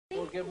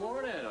good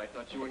morning. I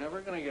thought you were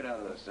never going to get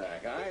out of the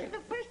sack. This is the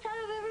first time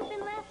I've ever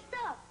been last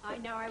up. I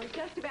know. I was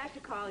just about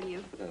to call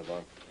you.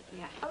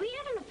 Yeah. Are we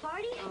having a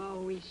party?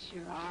 Oh, we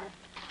sure are.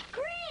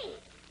 Great!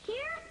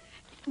 Here?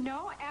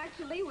 No,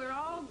 actually, we're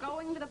all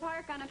going to the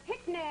park on a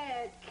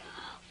picnic.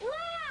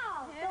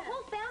 Wow! Yeah. The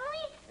whole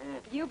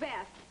family? You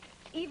bet.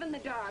 Even the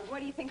dog. What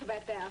do you think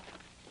about that?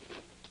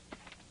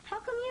 How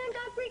come you and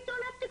Doc Rick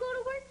don't have to go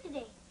to work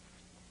today?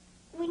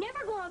 We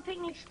never go on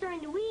picnics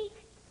during the week.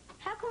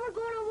 How come we're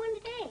going on one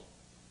today?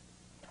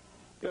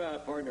 Yeah,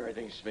 partner, I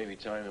think it's maybe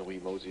time that we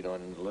moseyed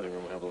on into the living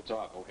room and have a little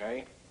talk,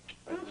 okay?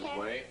 Right this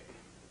way.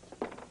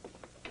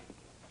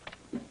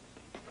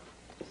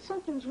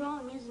 Something's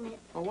wrong, isn't it?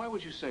 Well, why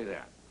would you say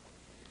that?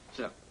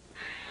 So.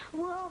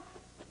 Well,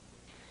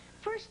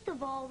 first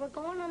of all, we're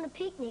going on a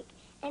picnic,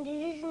 and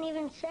it isn't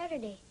even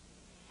Saturday.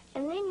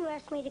 And then you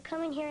asked me to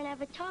come in here and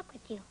have a talk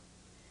with you.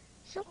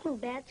 Something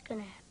bad's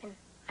gonna happen.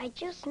 I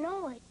just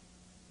know it.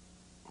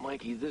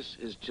 Mikey, this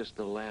is just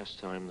the last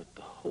time that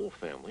the whole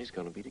family's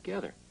going to be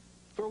together.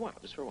 For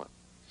what? Just for what?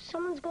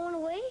 Someone's going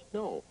away?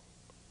 No.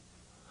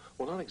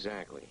 Well, not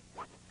exactly.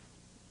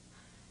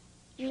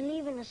 You're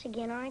leaving us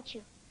again, aren't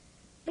you?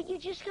 But you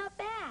just got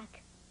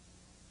back.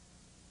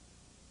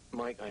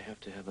 Mike, I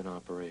have to have an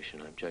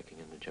operation. I'm checking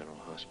in the general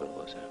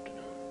hospital this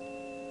afternoon.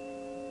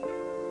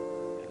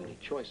 You have any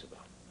choice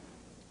about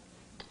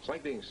it? It's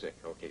like being sick.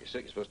 Okay, you're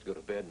sick, you're supposed to go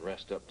to bed and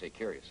rest up, take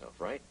care of yourself,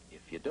 right?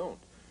 If you don't,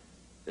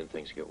 then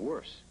things get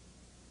worse.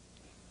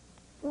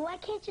 Well, why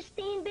can't you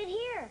stay in bed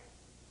here?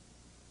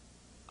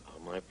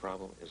 My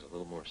problem is a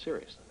little more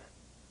serious than that.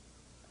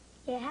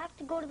 You have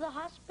to go to the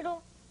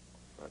hospital?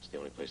 That's the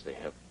only place they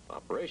have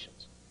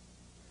operations.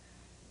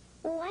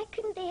 Well, why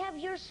couldn't they have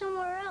yours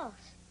somewhere else?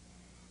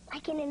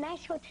 Like in a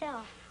nice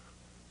hotel.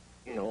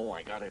 No,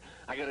 I gotta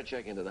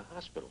check into the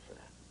hospital for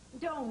that.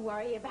 Don't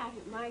worry about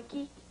it,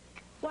 Mikey.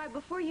 Why,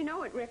 before you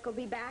know it, Rick will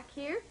be back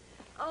here.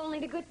 Only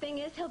the good thing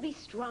is he'll be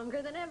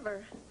stronger than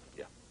ever.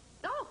 Yeah.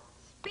 Oh,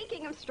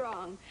 speaking of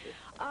strong,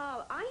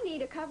 I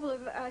need a couple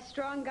of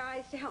strong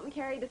guys to help me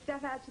carry the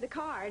stuff out to the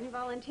car. Any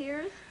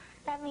volunteers?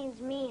 That means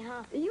me,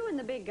 huh? You and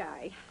the big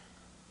guy.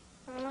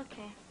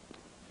 Okay.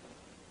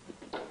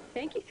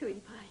 Thank you, sweetie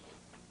pie.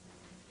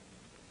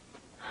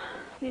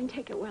 You didn't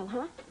take it well,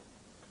 huh?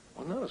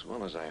 Well, not as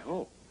well as I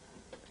hoped.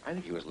 I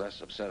think he was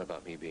less upset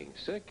about me being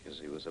sick as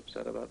he was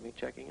upset about me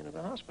checking into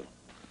the hospital.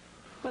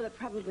 Well, it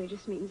probably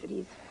just means that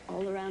he's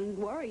all around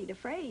worried,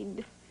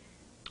 afraid.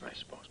 I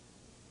suppose.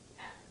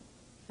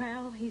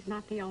 Well, he's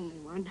not the only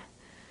one.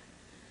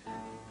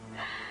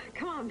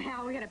 Come on,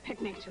 pal, we got a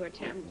picnic to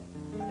attend.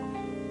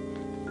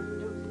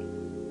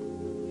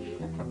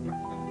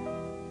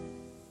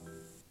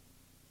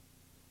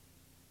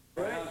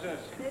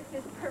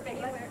 This is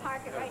perfect. Let's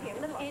park it right here.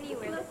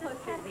 Anywhere. Let's close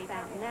to the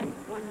back.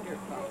 That's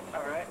wonderful.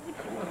 All right.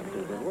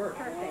 Good work.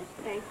 Perfect.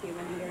 Thank you,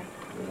 Linda.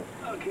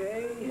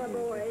 Okay. My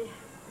boy.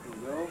 Here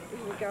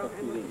you go.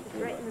 Here we go. It's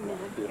right in the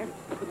middle here.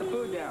 Put the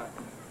food down.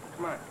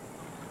 Come on.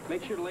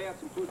 Make sure to lay out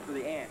some food for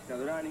the ants. Now,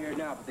 they're not here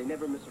now, but they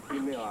never miss a free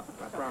meal off.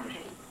 I promise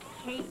you.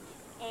 Hate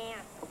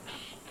ants.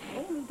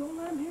 Amy, don't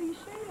let them hear you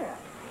say that.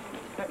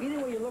 Now,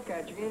 either way you look at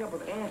it, you're going to end up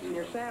with ants in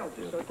your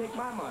sandwiches. So take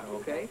my motto,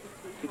 okay?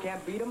 If you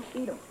can't beat them,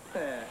 eat them.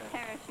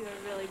 Paris, you are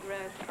really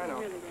gross. I know.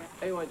 Really gross.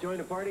 Hey, you want to join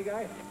the party,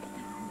 guy?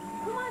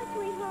 Come on,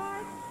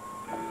 sweetheart.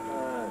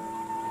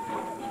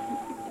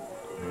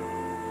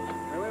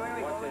 Wait.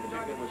 What's that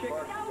chicken with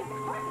pork? Got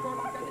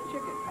the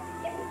chicken.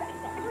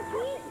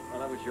 Oh,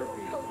 that was your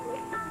piece.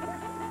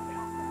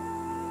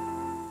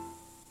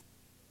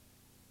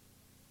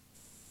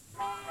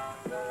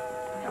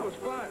 That was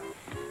fun.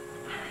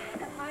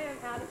 I am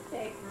out of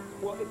shape.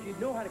 Well, if you'd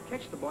know how to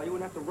catch the ball, you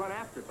wouldn't have to run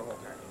after it the whole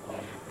time.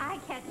 I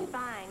catch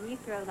fine. You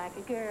throw like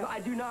a girl. No, I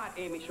do not,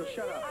 Amy, so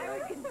shut up. I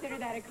would consider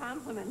that a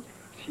compliment.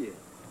 Shit.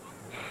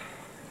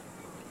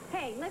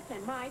 Hey,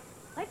 listen, Mike.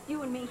 Let's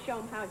you and me show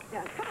them how it's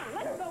done. Come on,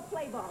 let's go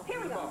play ball.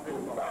 Here we go.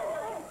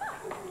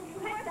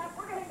 Heads up,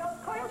 we're going to go.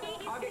 Corky,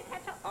 you can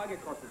catch up. I'll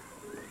get Corky.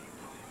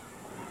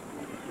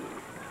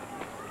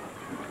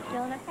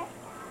 Feeling okay?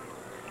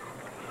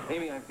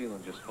 Amy, I'm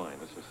feeling just fine.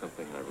 This is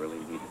something I really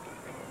needed.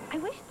 I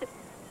wish that...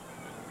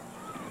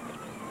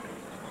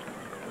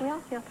 We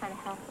all feel kind of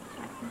helpless,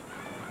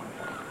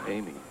 right?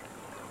 Amy,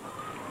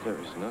 there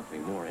is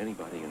nothing more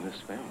anybody in this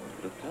family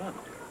could have done.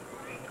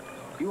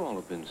 You all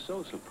have been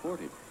so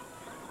supportive.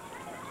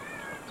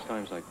 It's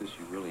times like this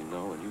you really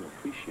know and you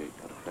appreciate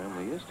what a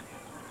family is to you.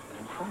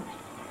 And friends.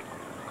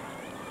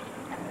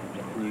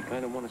 And you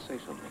kind of want to say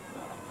something.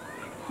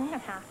 You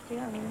don't have to.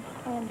 I mean,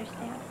 I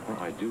understand. Well,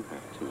 I do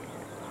have to.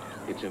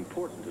 It's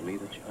important to me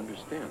that you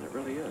understand. It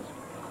really is.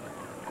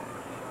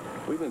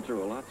 We've been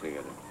through a lot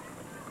together.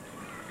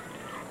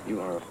 You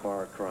are a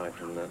far cry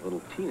from that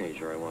little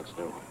teenager I once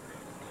knew.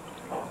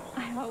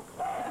 I hope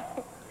so.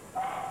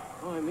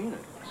 Oh, I mean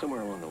it.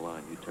 Somewhere along the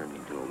line, you turned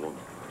into a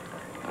woman.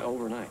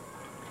 Overnight.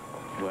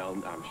 Well,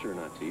 I'm sure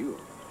not to you.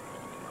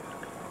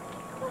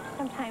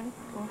 Sometimes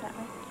it goes that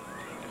way.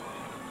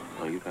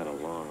 Well, you've had a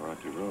long,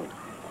 rocky road.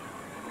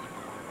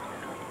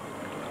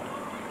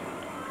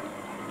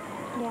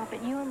 Yeah,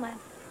 but you and Les,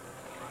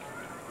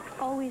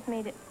 always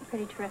made it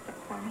pretty terrific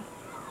for me.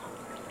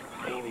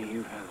 Amy,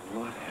 you've had a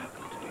lot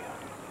happen to you.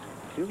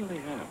 You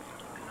really have.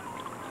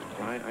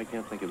 I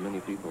can't think of many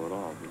people at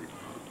all who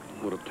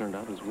would have turned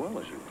out as well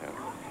as you have.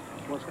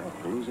 What's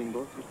happened? Losing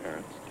both your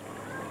parents,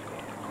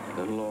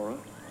 then Laura,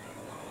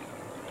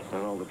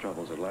 and all the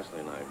troubles that Lesley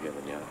and I have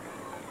given you.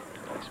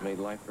 It's made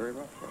life very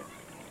rough for you.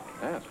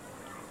 Has.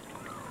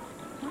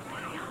 Not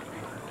very often.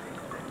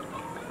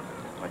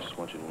 I just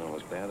want you to know,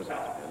 as bad as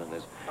it's been, and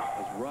as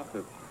rough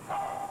as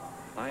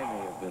I may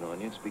have been on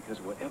you, it's because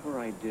whatever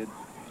I did,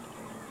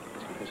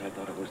 it's because I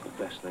thought it was the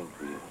best thing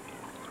for you.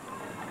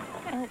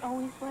 And it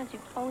always was.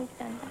 You've always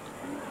done that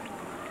for me.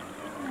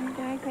 I'm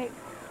very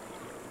grateful.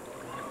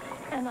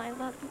 And I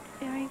love you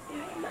very,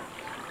 very much.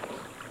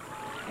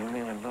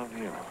 Amy, I love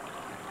you.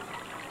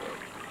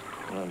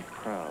 And I'm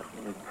proud,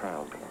 really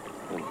proud.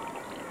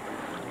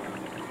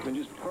 It's been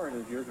just part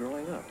of your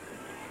growing up.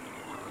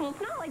 Well,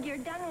 it's not like you're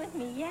done with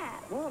me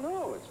yet. Well,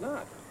 no, it's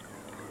not.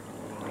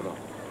 No.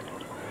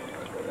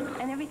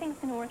 And everything's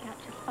going to work out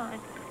just fine.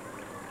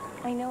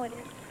 I know it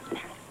is.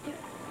 Let's do it.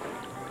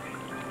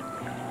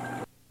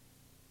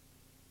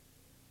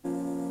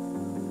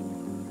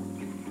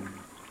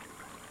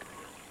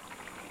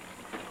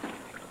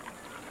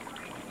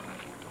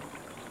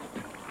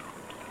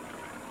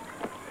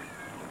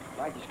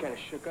 Blackie's kind of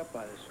shook up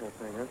by this whole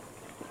thing, huh?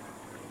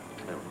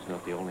 No, he's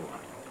not the only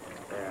one.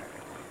 Yeah.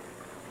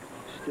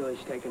 Still,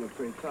 he's taking it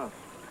pretty tough.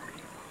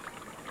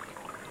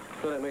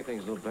 Thought I'd make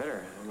things a little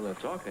better. I mean, the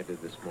talk I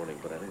did this morning,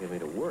 but I think it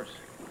made it worse.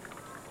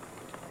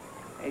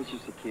 He's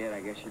just a kid.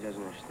 I guess he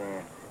doesn't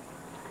understand.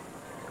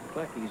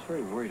 Blackie, he's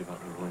very worried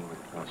about me going to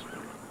the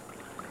hospital.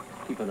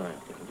 Keep an eye on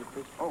him, would you,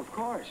 please? Oh, of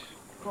course.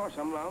 Of course.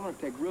 I'm going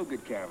to take real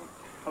good care of him.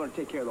 I'm going to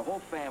take care of the whole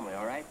family,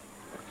 all right?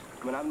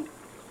 I mean, I'm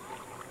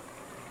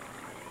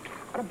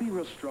going to be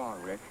real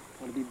strong, Rick.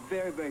 I'm going to be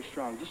very, very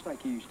strong, just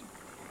like you used to.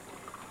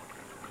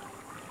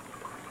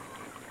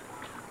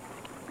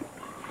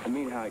 I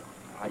mean how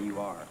you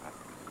are.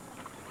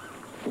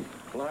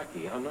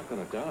 Blackie, I'm not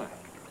going to die.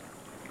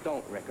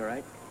 Don't, Rick, all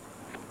right?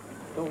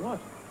 Don't what?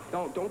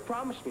 Don't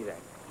promise me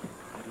that.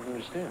 I don't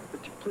understand.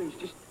 But please,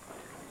 just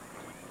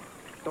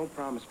don't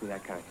promise me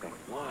that kind of thing.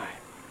 Why?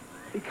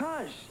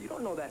 Because you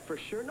don't know that for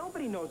sure.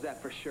 Nobody knows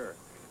that for sure.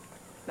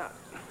 Now,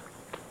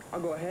 I'll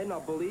go ahead and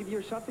I'll believe you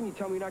or something. You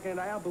tell me you're not going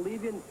to die, I'll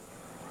believe you.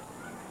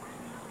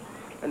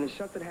 And then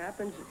something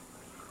happens.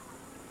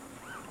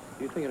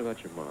 You're thinking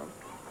about your mom.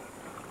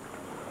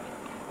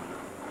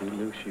 You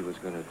knew she was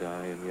going to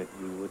die, and yet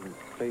you wouldn't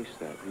face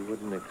that. You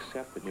wouldn't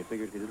accept it, and you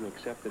figured if you didn't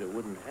accept it, it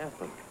wouldn't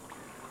happen.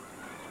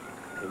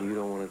 And you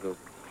don't want to go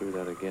through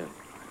that again.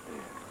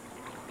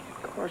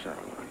 Of course I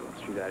don't want to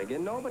go through that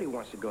again. Nobody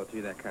wants to go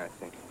through that kind of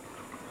thing.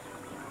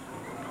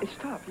 It's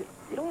tough.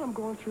 You know what I'm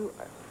going through?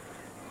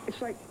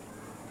 It's like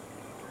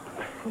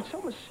when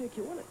someone's sick,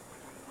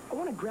 I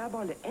want to grab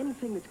onto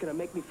anything that's going to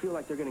make me feel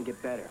like they're going to get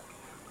better.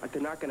 Like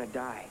they're not going to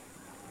die.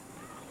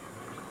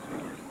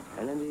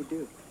 And then they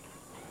do.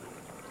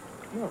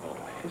 No,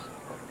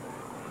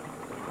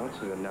 Once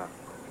is enough.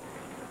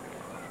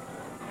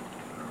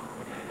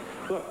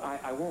 Look,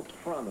 I won't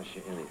promise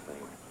you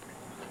anything.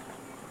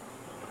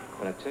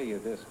 But I tell you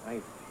this, I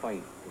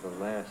fight for the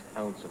last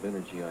ounce of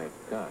energy I've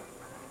got.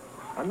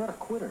 I'm not a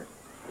quitter.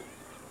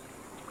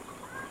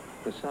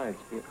 Besides,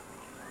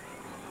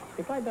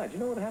 if I died, you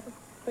know what would happen?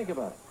 Think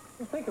about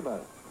it. Think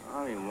about it.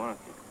 I don't even want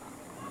to think.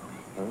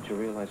 Don't you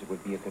realize it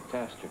would be a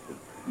catastrophe?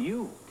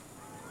 You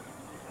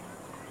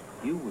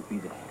would be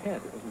the head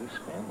of this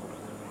family.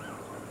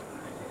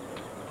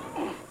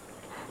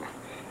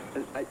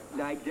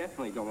 I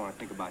definitely don't want to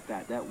think about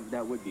that.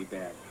 That would be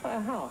bad.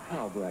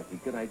 How, Blackie,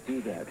 could I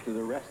do that to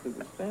the rest of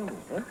this family,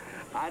 huh?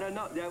 I don't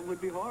know. That would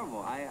be horrible.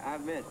 I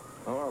admit.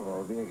 Horrible.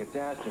 It would be a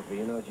catastrophe.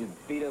 You know, you'd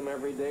feed them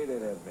every day.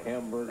 They'd have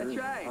hamburgers, That's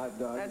right. hot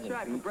dogs, That's and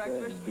right. For pizza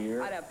breakfast, and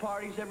beer. I'd have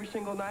parties every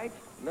single night.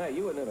 No,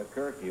 you wouldn't have a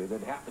curfew.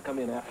 They'd have to come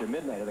in after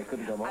midnight or they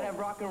couldn't come home. I'd have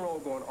rock and roll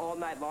going all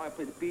night long. I'd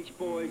play the Beach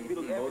Boys,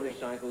 Beatles, everything.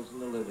 Motorcycles in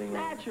the living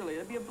room. Naturally,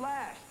 it'd be a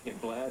blast. It'd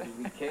blast. It'd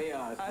be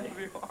chaos. That'd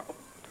be horrible.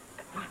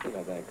 You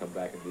know, then come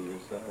back and be your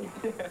son.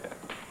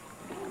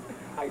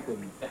 I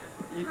couldn't.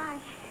 Hi.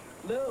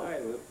 Lou. Hi,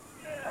 Lou.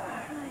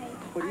 Hi.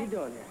 What are you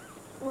doing here?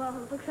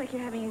 Well, it looks like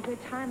you're having a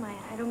good time.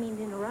 I don't mean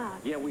to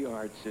interrupt. Yeah, we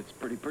are. It's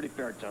pretty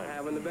fair time.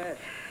 Having the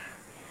best.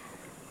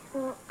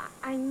 Well,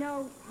 I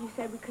know you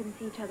said we couldn't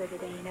see each other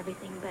today and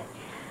everything, but,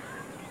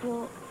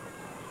 well,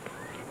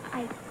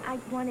 I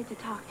wanted to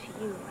talk to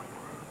you.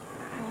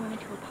 I wanted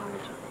to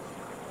apologize.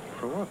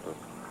 For what, Lou?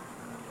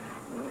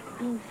 Well,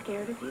 being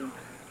scared of you.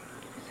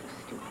 So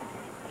stupid.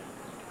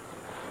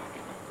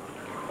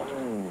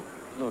 Oh,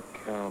 look,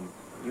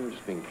 you were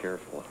just being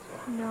careful,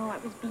 that's all. No, I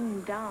was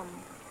being dumb.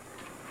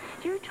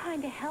 You were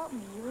trying to help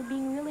me. You were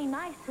being really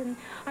nice, and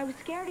I was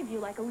scared of you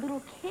like a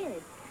little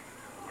kid.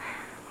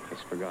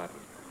 It's forgotten.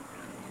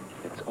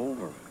 It's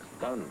over. It's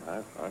done.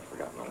 I've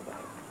forgotten all about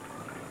it.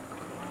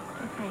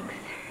 Oh, thanks.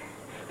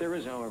 There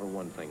is, however,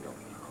 one thing, though.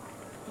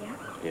 Yeah?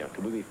 Yeah,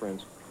 could we be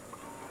friends?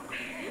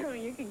 You're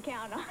You can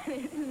count on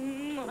it.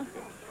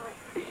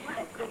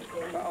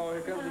 Uh-oh,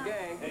 here comes the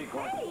gang. Hey,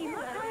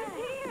 look who's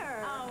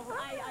here. Oh,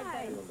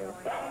 I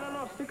bet.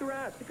 No, stick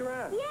around, stick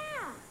around. Yeah.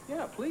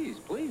 Yeah, please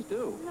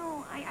do.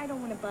 No, I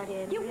don't want to butt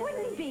in. You really.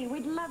 wouldn't be.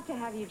 We'd love to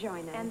have you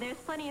join us. And there's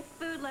plenty of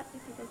food left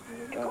if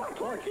you Well,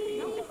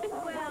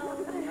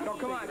 No,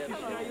 come on,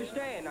 now you're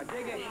staying. Now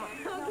dig in.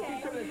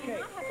 okay. Give some of this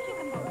cake.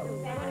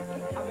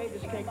 I made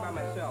this cake by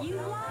myself. You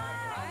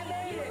lied.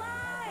 You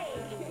lied.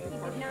 You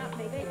did not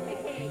make the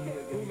cake.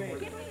 Who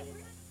made it?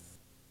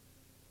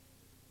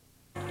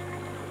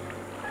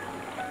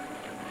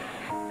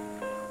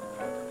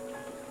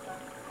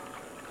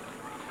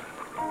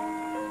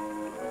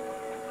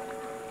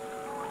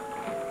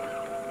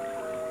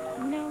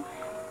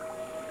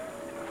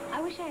 I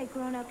wish I had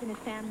grown up in a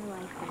family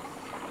like this.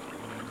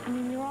 I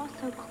mean, you're all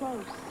so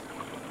close.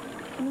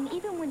 I mean,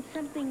 even when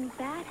something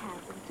bad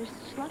happens, there's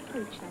such love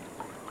for each other.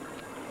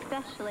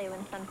 Especially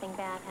when something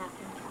bad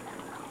happens.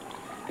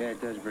 Yeah,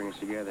 it does bring us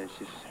together. It's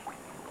just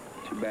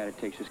too bad it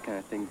takes this kind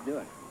of thing to do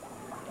it.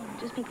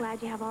 Just be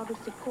glad you have all the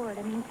support.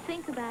 I mean,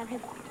 think about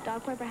if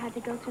Doc Weber had to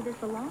go through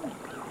this alone.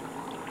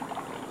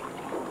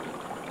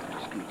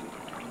 Excuse me.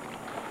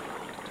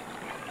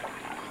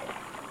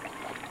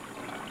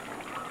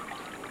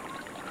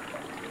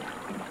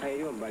 How you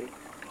doing, buddy?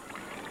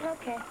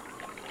 Okay.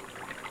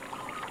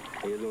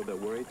 Are you a little bit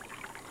worried?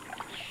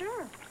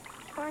 Sure.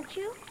 Aren't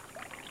you?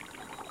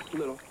 A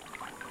little.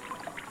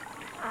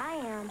 I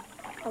am.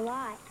 A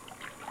lot.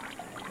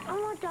 I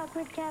want Doc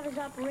Rick to have his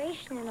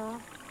operation and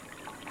all.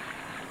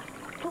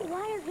 But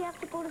why does he have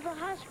to go to the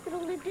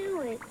hospital to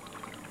do it?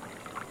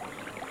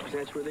 Because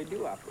that's where they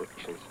do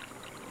operations.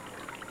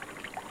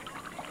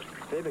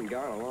 They've been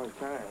gone a long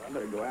time. I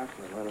better go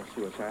after them. I don't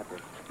see what's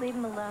happening. Leave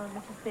him alone.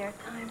 This is their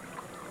time.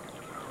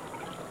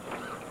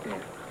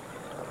 Yeah.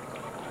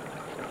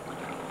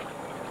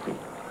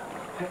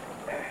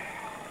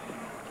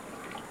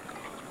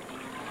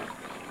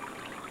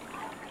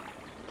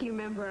 Do you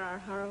remember our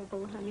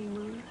horrible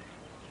honeymoon?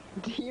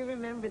 Do you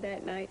remember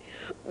that night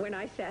when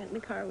I sat in the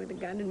car with a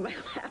gun in my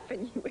lap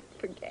and you would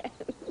forget?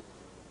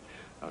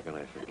 How can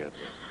I forget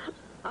that?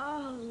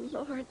 Oh,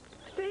 Lord,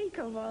 think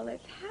of all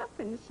that's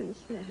happened since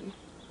then.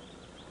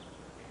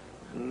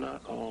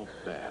 Not all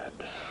bad.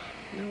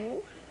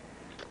 No.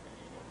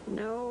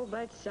 No,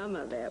 but some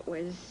of it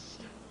was...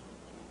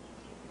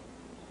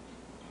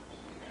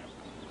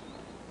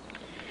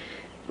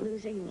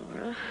 losing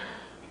Laura.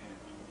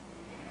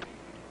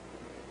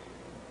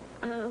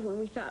 When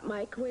we thought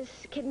Mike was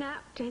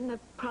kidnapped, and the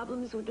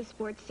problems with the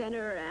sports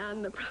center,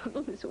 and the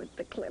problems with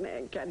the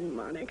clinic, and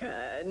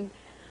Monica, and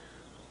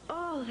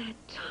all that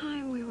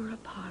time we were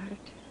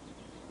apart.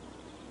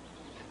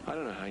 I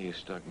don't know how you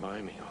stuck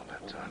by me all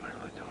that time. I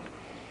really don't.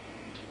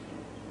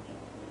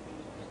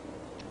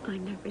 I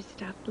never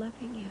stopped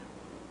loving you.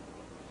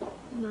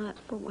 Not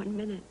for 1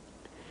 minute.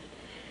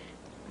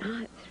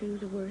 Not through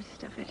the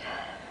worst of it.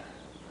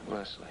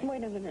 Lesley.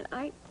 Wait a minute.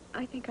 I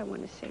think I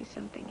want to say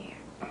something here.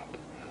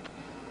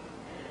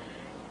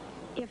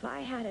 If I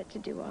had it to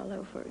do all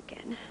over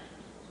again,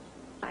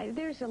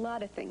 there's a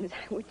lot of things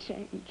I would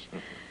change.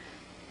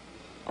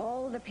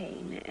 All the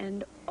pain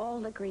and all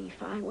the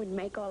grief, I would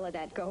make all of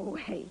that go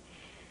away.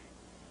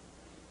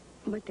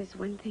 But there's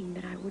one thing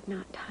that I would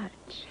not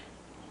touch.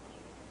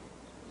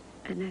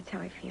 And that's how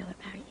I feel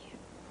about you.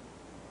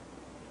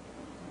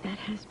 That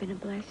has been a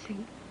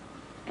blessing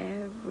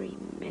every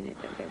minute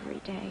of every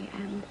day,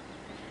 and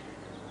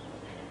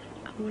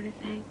I want to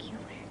thank you,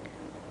 Rick.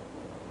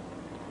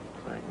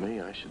 Like me,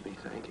 I should be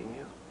thanking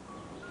you.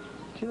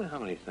 Do you know how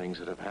many things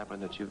that have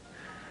happened that you've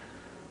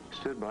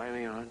stood by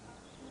me on?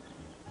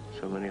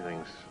 So many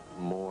things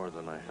more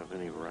than I have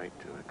any right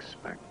to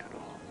expect at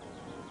all.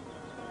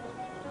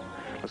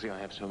 Well, see, I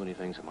have so many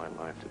things in my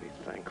life to be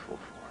thankful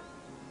for.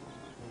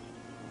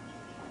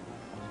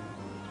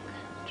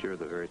 But you're at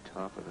the very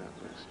top of that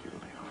list, you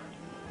really are.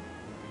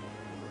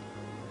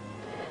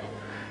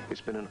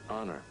 It's been an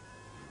honor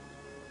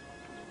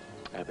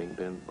having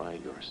been by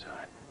your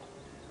side.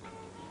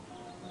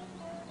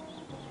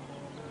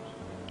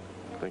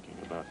 Thinking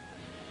about...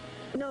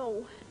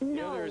 No,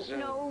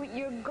 no,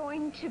 you're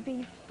going to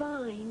be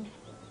fine.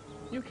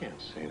 You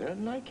can't say that,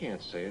 and I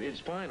can't say it. It's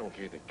fine,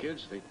 okay, the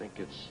kids, they think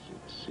it's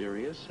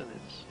serious and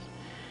it's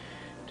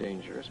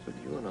dangerous, but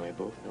you and I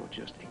both know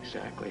just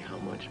exactly how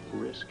much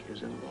risk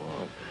is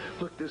involved.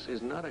 Look, this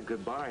is not a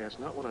goodbye. That's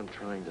not what I'm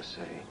trying to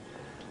say.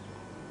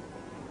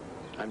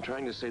 I'm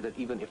trying to say that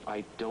even if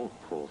I don't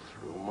pull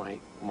through,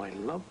 my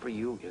love for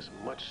you is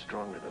much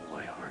stronger than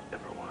my heart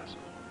ever was.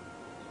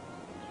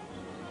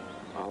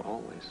 I'll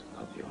always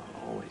love you.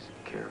 I'll always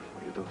care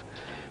for you. Those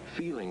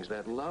feelings,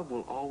 that love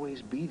will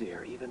always be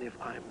there, even if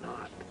I'm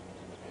not.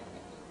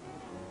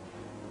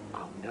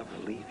 I'll never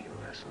leave you,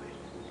 Lesley.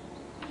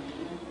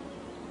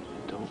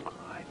 Don't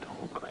cry,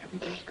 don't cry.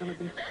 Everything's gonna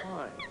be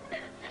fine.